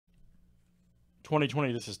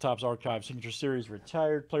2020, this is Topps Archive Signature Series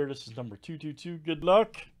Retired Player. This is number 222. Good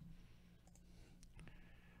luck.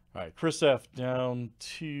 All right, Chris F. down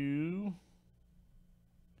to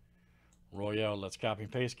Royale. Let's copy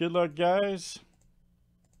and paste. Good luck, guys.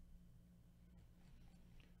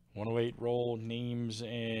 108 roll, names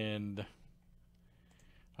and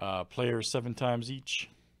players 7 times each.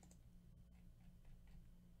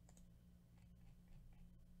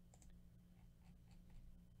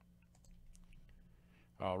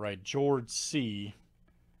 All right, George C.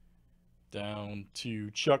 down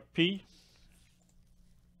to Chuck P.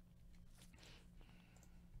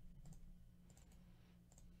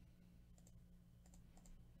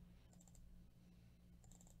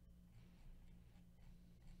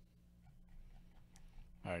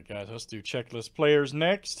 All right, guys, let's do checklist players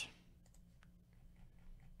next.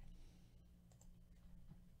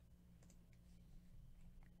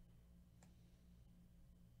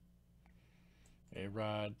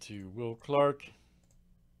 A-Rod to Will Clark.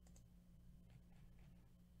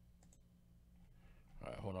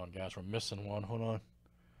 All right, hold on, guys. We're missing one. Hold on.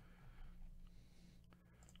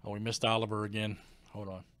 Oh, we missed Oliver again. Hold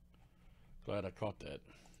on. Glad I caught that.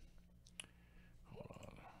 Hold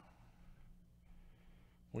on.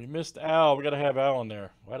 We missed Al. We got to have Al in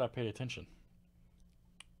there. Why'd I pay attention?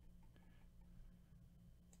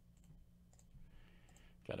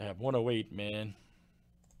 Got to have 108, man.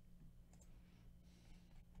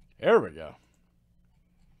 There we go.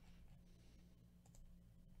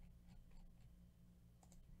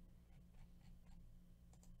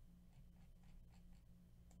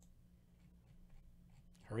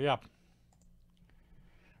 Hurry up.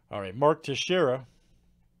 All right, Mark Teixeira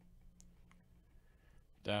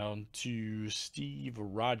down to Steve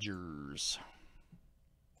Rogers.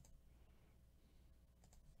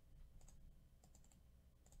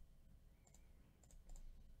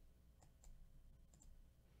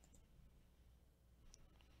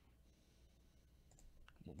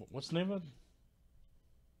 What's the name of it?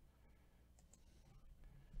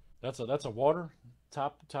 That's a water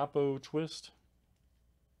topo twist.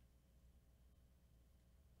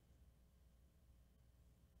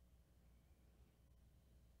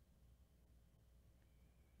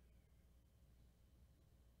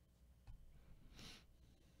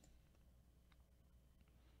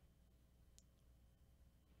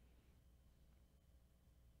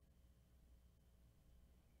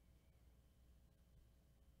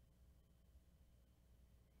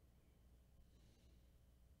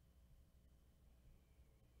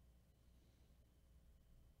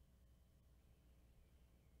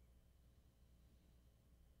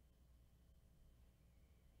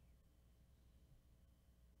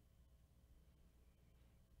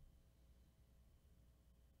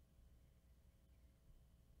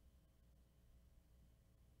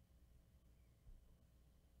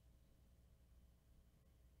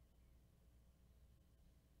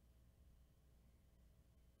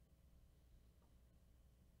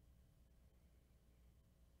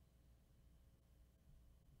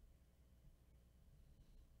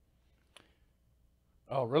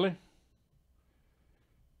 Oh, really?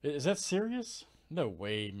 Is that serious? No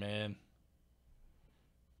way, man.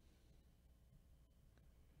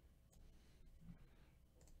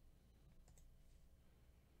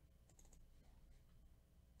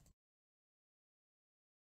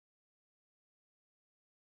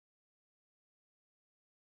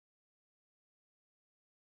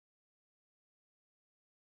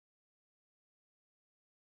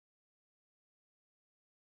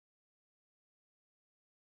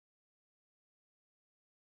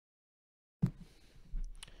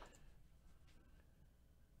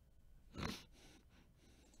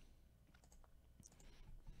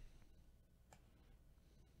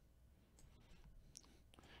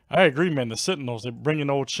 I agree, man. The Sentinels, they bring in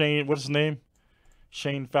old Shane. What's his name?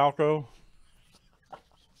 Shane Falco.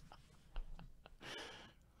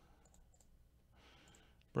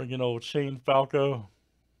 Bring in old Shane Falco.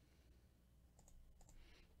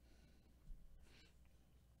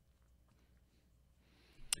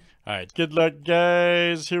 All right, good luck,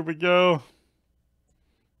 guys. Here we go.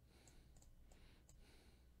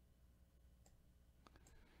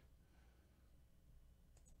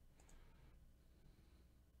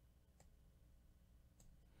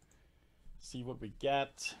 See what we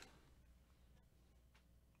get.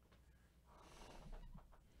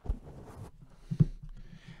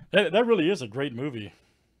 That really is a great movie.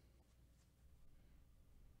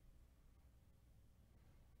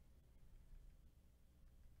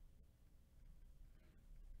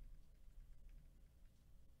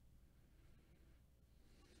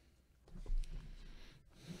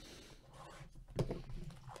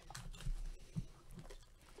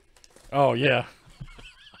 Oh, yeah.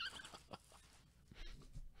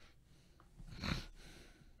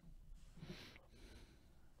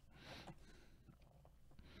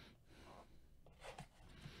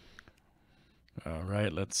 All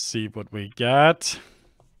right, let's see what we got.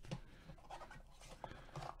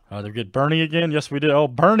 Did we get Bernie again? Yes, we did. Oh,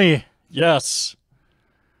 Bernie. Yes.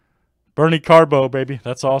 Bernie Carbo, baby.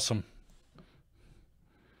 That's awesome.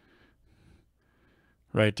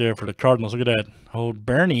 Right there for the Cardinals. Look at that. Old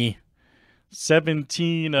Bernie.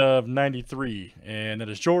 17 of 93. And that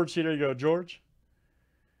is George C. There you go, George.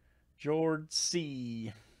 George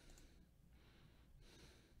C.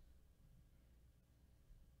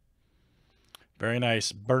 Very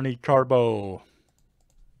nice. Bernie Carbo.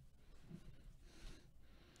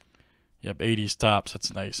 Yep, 80s tops.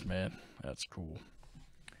 That's nice, man. That's cool.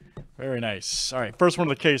 Very nice. All right, first one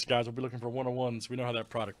of the case, guys. We'll be looking for 101s. We know how that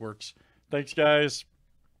product works. Thanks, guys.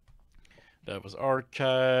 That was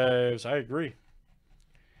Archives. I agree.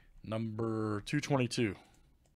 Number 222.